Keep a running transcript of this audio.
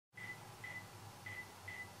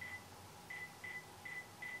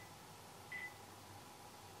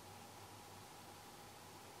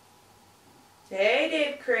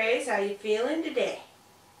Craze. How you feeling today?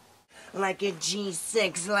 Like a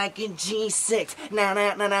G6, like a G6.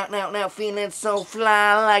 Now, feeling so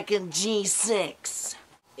fly like a G6.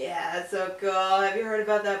 Yeah, that's so cool. Have you heard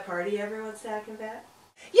about that party everyone's talking about?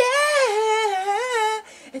 Yeah,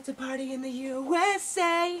 it's a party in the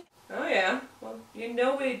U.S.A. Oh yeah? Well, you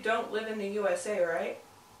know we don't live in the U.S.A, right?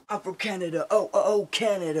 I'm from Canada. Oh,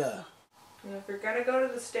 Canada. And if you're gonna go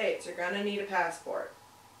to the States, you're gonna need a passport.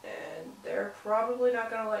 And they're probably not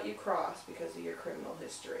gonna let you cross because of your criminal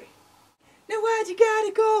history. Now why'd you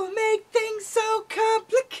gotta go and make things so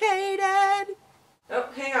complicated? Oh,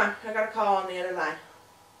 hang on. I got a call on the other line.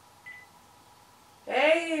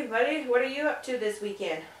 Hey, buddy. What are you up to this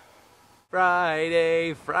weekend?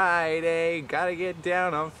 Friday, gotta get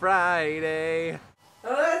down on Friday.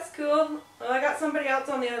 Oh, that's cool. Well, I got somebody else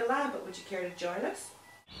on the other line, but would you care to join us?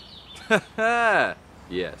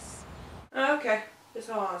 Yes. Okay. Just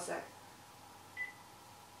hold on a sec.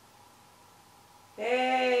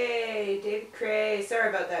 Hey, David Craze. Sorry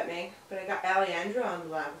about that, man. But I got Alejandro on the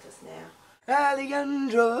line with us now.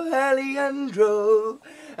 Alejandro.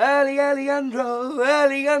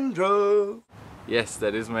 Yes,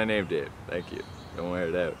 that is my name, Dave. Thank you. Don't wear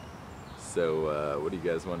it out. So, what do you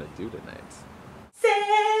guys want to do tonight?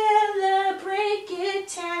 Celebrate good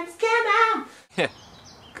times. Come on. Yeah,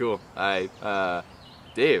 cool.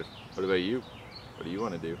 Dave, what about you? What do you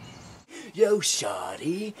want to do? Yo,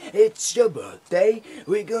 shawty, it's your birthday.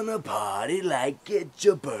 We're gonna party like it's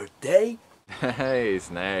your birthday.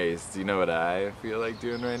 Nice, nice. Do you know what I feel like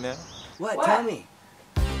doing right now? What? Tell me.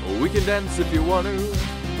 Well, we can dance if you want to.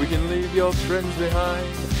 We can leave your friends behind.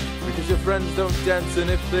 Because your friends don't dance, and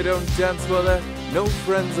if they don't dance, well, they're no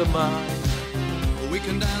friends of mine. We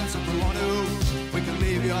can dance if we want to. We can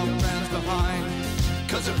leave your friends behind.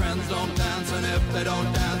 Cause your friends don't dance, and if they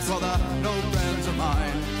don't dance, well, they're no friends of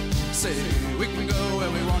mine. See, we can go where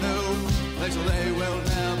we want to, places they will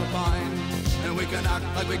never find. And we can act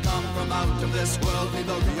like we come from out of this world, leave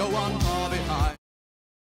the real one far behind.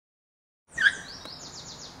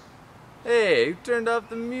 Hey, who turned off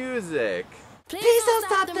the music? Please don't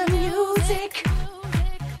stop the music.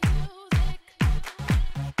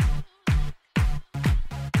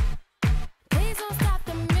 Please don't stop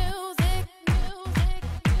the music.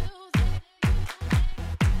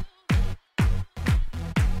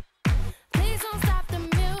 Please don't stop the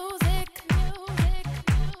music.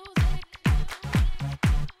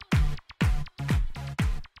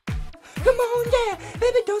 Come on, yeah,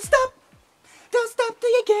 baby, don't stop. Don't stop till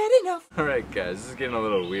you get enough. Alright guys, this is getting a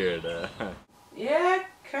little weird. Yeah,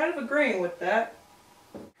 kind of agreeing with that.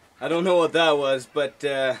 I don't know what that was, but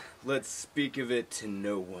let's speak of it to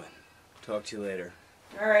no one. Talk to you later.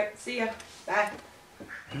 Alright, see ya. Bye.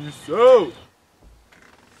 Peace out!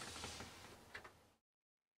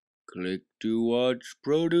 Click to watch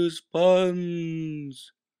produce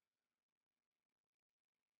puns.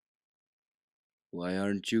 Why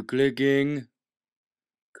aren't you clicking?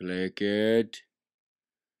 Click it.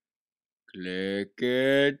 Click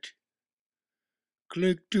it.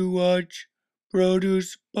 Click to watch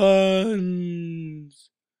produce puns.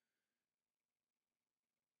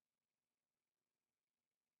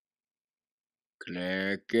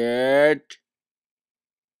 Click it.